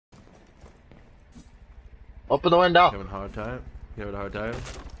Open the window. You having a hard time? You having a hard time?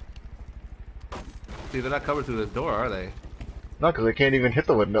 See, they're not covered through this door, are they? No, because I can't even hit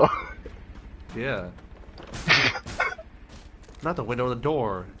the window. Yeah. Not the window, the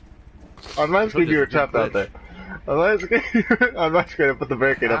door. On my screen, you were trapped out there. On my screen, I put the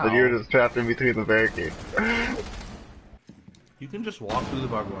barricade up, and you were just trapped in between the barricade. You can just walk through the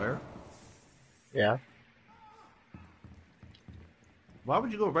barbed wire. Yeah. Why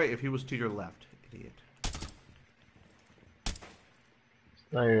would you go right if he was to your left, idiot?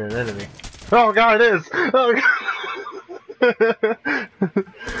 Now you're an enemy. Oh god, it is! Oh god!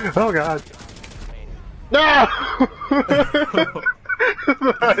 Oh god. No!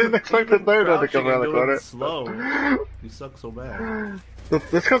 I didn't expect the third one to come around the corner. Slow. You suck so bad.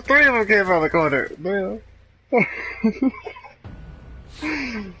 This because three of them came around the corner.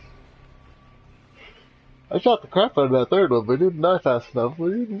 I shot the crap out of that third one, but it didn't die fast enough.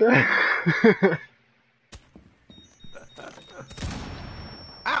 We didn't die.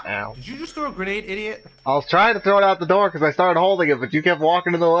 Ow. Did you just throw a grenade, idiot? I was trying to throw it out the door because I started holding it, but you kept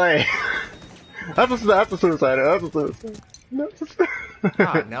walking in the way. That's a suicide. That's a suicide.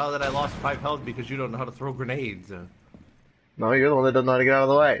 God, now that I lost 5 health because you don't know how to throw grenades. No, you're the one that doesn't know how to get out of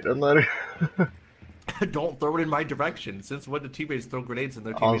the way. Doesn't let it... Don't throw it in my direction. Since when do teammates throw grenades in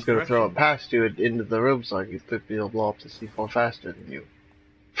their teammates' I was gonna direction? throw it past you into the room so I could quickly blow up the C4 faster than you.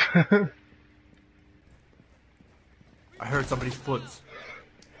 I heard somebody's foot.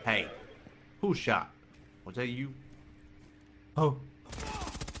 Hey, who shot? Was that you? Oh.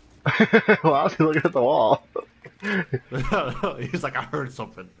 Well, I was looking at the wall. He's like, I heard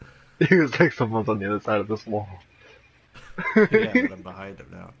something. He was like, someone's on the other side of this wall. Yeah, but I'm behind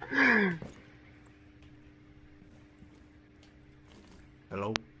him now.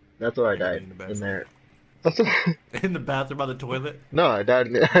 Hello? That's where I died. In there. In the bathroom on the toilet? No, I died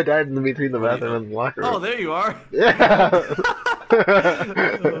in between the bathroom and the locker room. Oh, there you are. Yeah.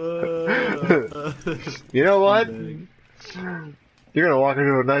 You know what? You're gonna walk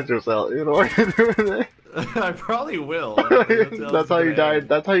into a nitro cell. You're gonna walk into it. I probably will. That's how you die.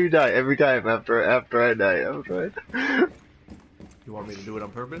 That's how you die every time after I die. You want me to do it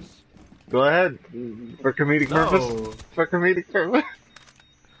on purpose? Go ahead. For comedic purpose. For comedic purpose.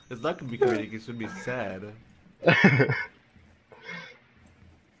 It's not gonna be comedic. It's gonna be sad.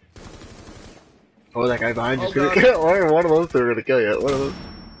 Oh, that guy behind you's gonna kill. Or one of those two are gonna kill you. One of those.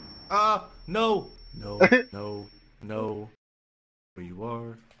 No, no. Where you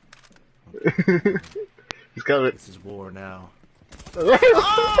are? He's coming. This is war now. Don't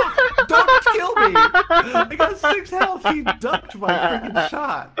kill me! I got 6 health. He ducked my freaking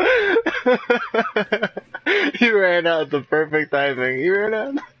shot. You ran out the perfect timing. You ran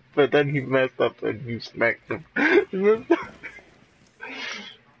out, but then he messed up and you smacked him. I'm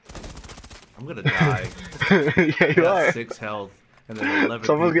gonna die. Yeah, you are. 6 health and then 11.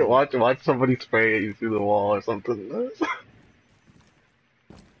 Someone's get watch somebody spray at you through the wall or something.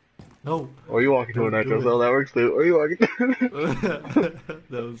 No. Or you walk into a nitro cell, that works too. Or you walk into...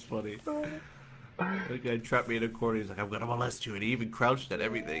 That was funny. That guy trapped me in a corner. He's like, I'm gonna molest you, and he even crouched at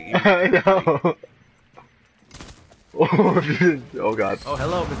everything. I know. Oh god. Oh,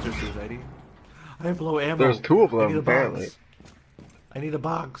 hello, Mr. Suicide. I have low ammo. There's 2 of them, apparently. I need a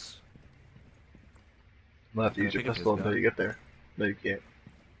box. I'll have to use your pistol until you get there. No, you can't.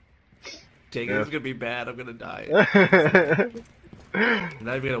 Dang it, it's gonna be bad. I'm gonna die. I'm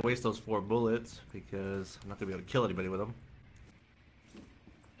not even gonna waste those 4 bullets because I'm not gonna be able to kill anybody with them.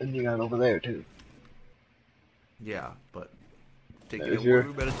 And you got over there too. Yeah, but take it one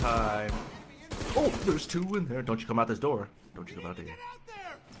room at a time. Oh, there's 2 in there. Don't you come out this door. Don't you come out there.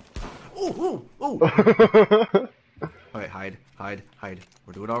 Oh, oh, oh. Alright, hide.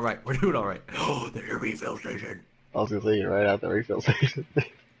 We're doing alright. Oh, there's your refill station. I was gonna say you're right out the refill station.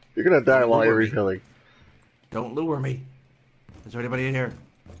 You're gonna die while you're refilling. Don't lure me. Is there anybody in here?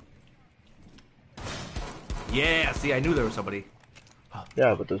 Yeah, see, I knew there was somebody.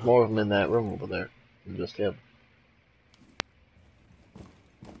 Yeah, but there's more of them in that room over there than just him.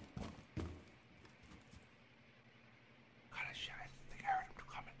 God, shit, I think I heard him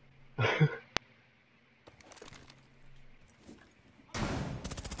coming.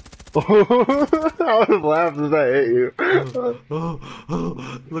 I would have laughed as I hit you. Oh,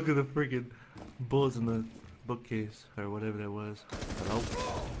 look at the freaking bullets in the bookcase, or whatever that was. Hello?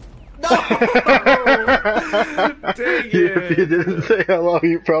 No! Dang it! If you didn't say hello,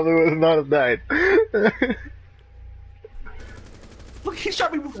 you probably would not have died. Look, he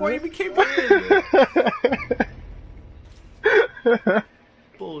shot me before he even came in!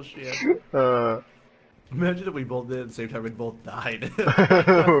 Bullshit. Imagine if we both did at the same time and both died.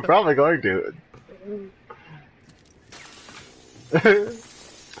 We're probably going to. There's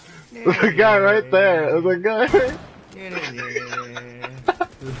a guy right there. There's a guy.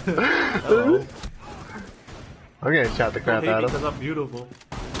 Uh-oh. I'm gonna shot the crap out of him. Because I'm beautiful.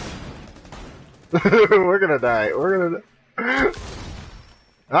 We're gonna die. We're gonna die.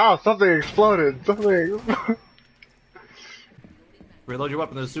 Oh, something exploded. Something. Reload your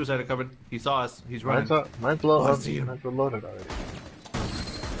weapon. There's a suicider coming. He saw us. He's running. Mine's I see him. loaded already.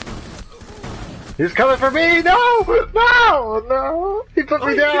 He's coming for me! No! No! No! He put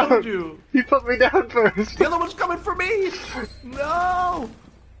me down! Killed you. He put me down first! The other one's coming for me! No!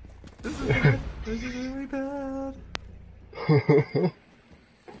 This is bad. This is really bad.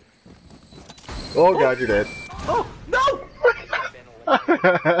 Oh god, you're dead. Oh, no!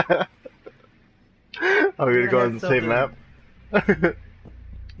 Are we gonna go on the same map?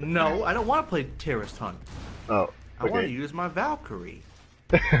 No, I don't want to play Terrorist Hunt. Oh, I want to okay. use my Valkyrie.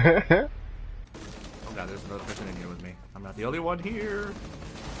 Oh god, there's another person in here with me. I'm not the only one here.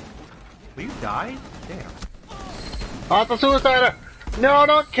 Will you die? Damn. Oh, it's a suicider! No,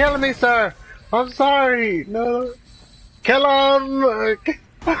 don't kill me, sir! I'm sorry! No. Kill him!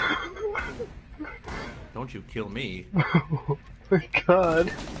 Don't you kill me. Oh my god.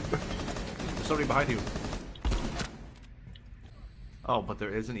 There's somebody behind you. Oh, but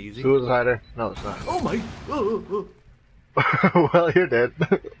there isn't easy. Suicider. No, it's not. Oh my! Well, you're dead.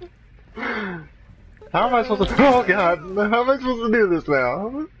 How am I supposed to? Oh god! How am I supposed to do this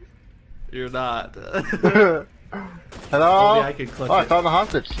now? You're not. Hello? Only I can clutch Oh, I it. found the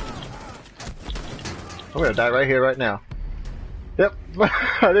hostage. I'm gonna die right here, right now. Yep. I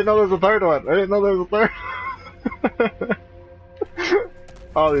didn't know there was a third one. I didn't know there was a third.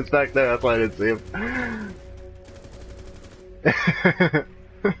 Oh, he's back there. That's why I didn't see him.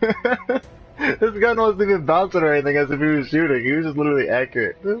 This gun wasn't even bouncing or anything as if he was shooting. He was just literally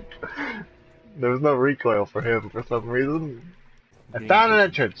accurate. There was no recoil for him for some reason. I found an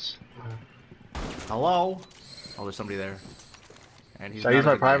entrance. Hello? Oh, there's somebody there. And he's Should I use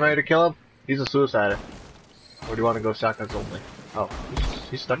my primary to kill him? He's a suicider. Or do you want to go shotguns only? Oh,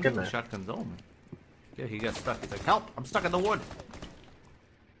 he's stuck in there. Shotguns only. Yeah, he got stuck. He's like, help! I'm stuck in the wood.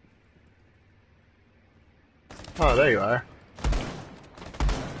 Oh, there you are.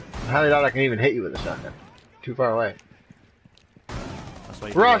 I highly doubt I can even hit you with a shotgun. Too far away. That's why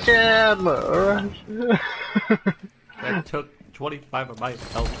Rush him! Rush. That took 25 of my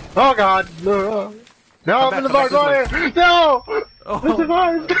health. Oh god! No! No, I'm in the barbed wire! No! Oh, I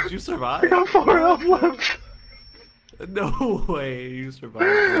survived! Did you survive? I got 4 health left! No way you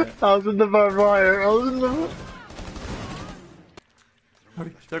survived that. I was in the barbed wire. I was in the...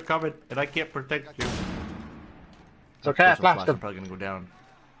 They're coming, and I can't protect you. It's okay, I flashed I'm him. probably gonna go down.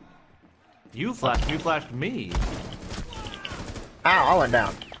 You flashed me. Ow, I went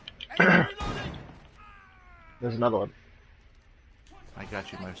down. There's another one. I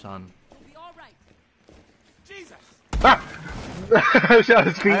got you, my son. Ah! I shot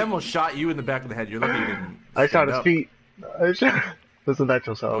his feet. I almost shot you in the back of the head. You're lucky you didn't. I shot stand his up. feet. I shot... There's a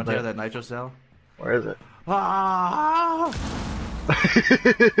nitro cell Want to there. hear that nitro cell? Where is it? Ah!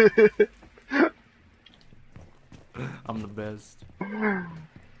 I'm the best.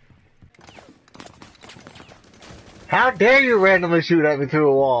 How dare you randomly shoot at me through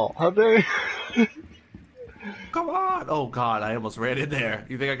a wall? How dare you? Come on! Oh god, I almost ran in there.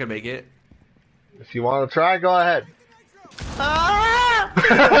 You think I can make it? If you want to try, go ahead. Ah!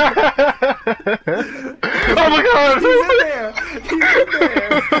 Oh my god! He's in there! He's in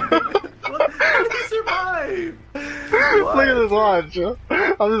there! How did he survive? Look at this watch.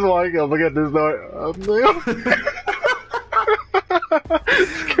 I'm just watching him. Look at this door.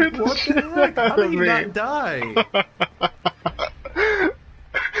 Scared the What shit the heck? How out did of he me. not die?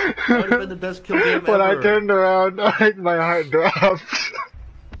 That would have been the best kill game When ever. I turned around, my heart dropped.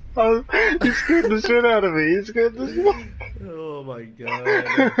 He scared the shit out of me. He scared the shit. Oh my god.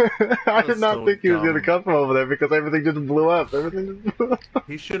 I did not so think he was dumb. gonna come from over there because everything just blew up. Everything just blew up.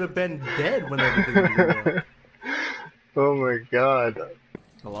 He should have been dead when everything blew up. Oh my god.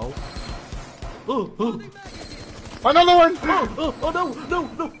 Hello? Oh, oh, Another one! oh, no, no,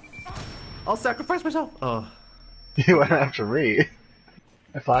 no! I'll sacrifice myself! Oh, You went after me.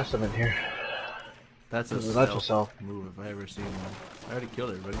 I flashed him in here. that's a There's a nitro stealth cell. move if I ever seen one. I already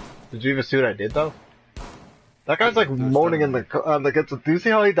killed everybody. Did you even see what I did though? That guy's like There's moaning in some- the do you see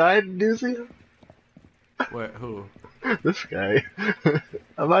how he died? Do you see? Where, who? This guy.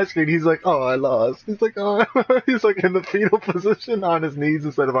 On my screen, he's like, oh, I lost. He's like, oh, he's like in the fetal position on his knees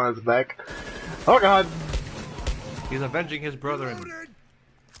instead of on his back. Oh god. He's avenging his brother and...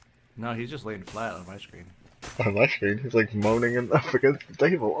 No, he's just laying flat on my screen. On my screen, he's like moaning up against the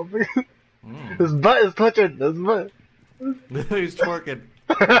table. Mm. His butt is twitching. His butt. He's twerking.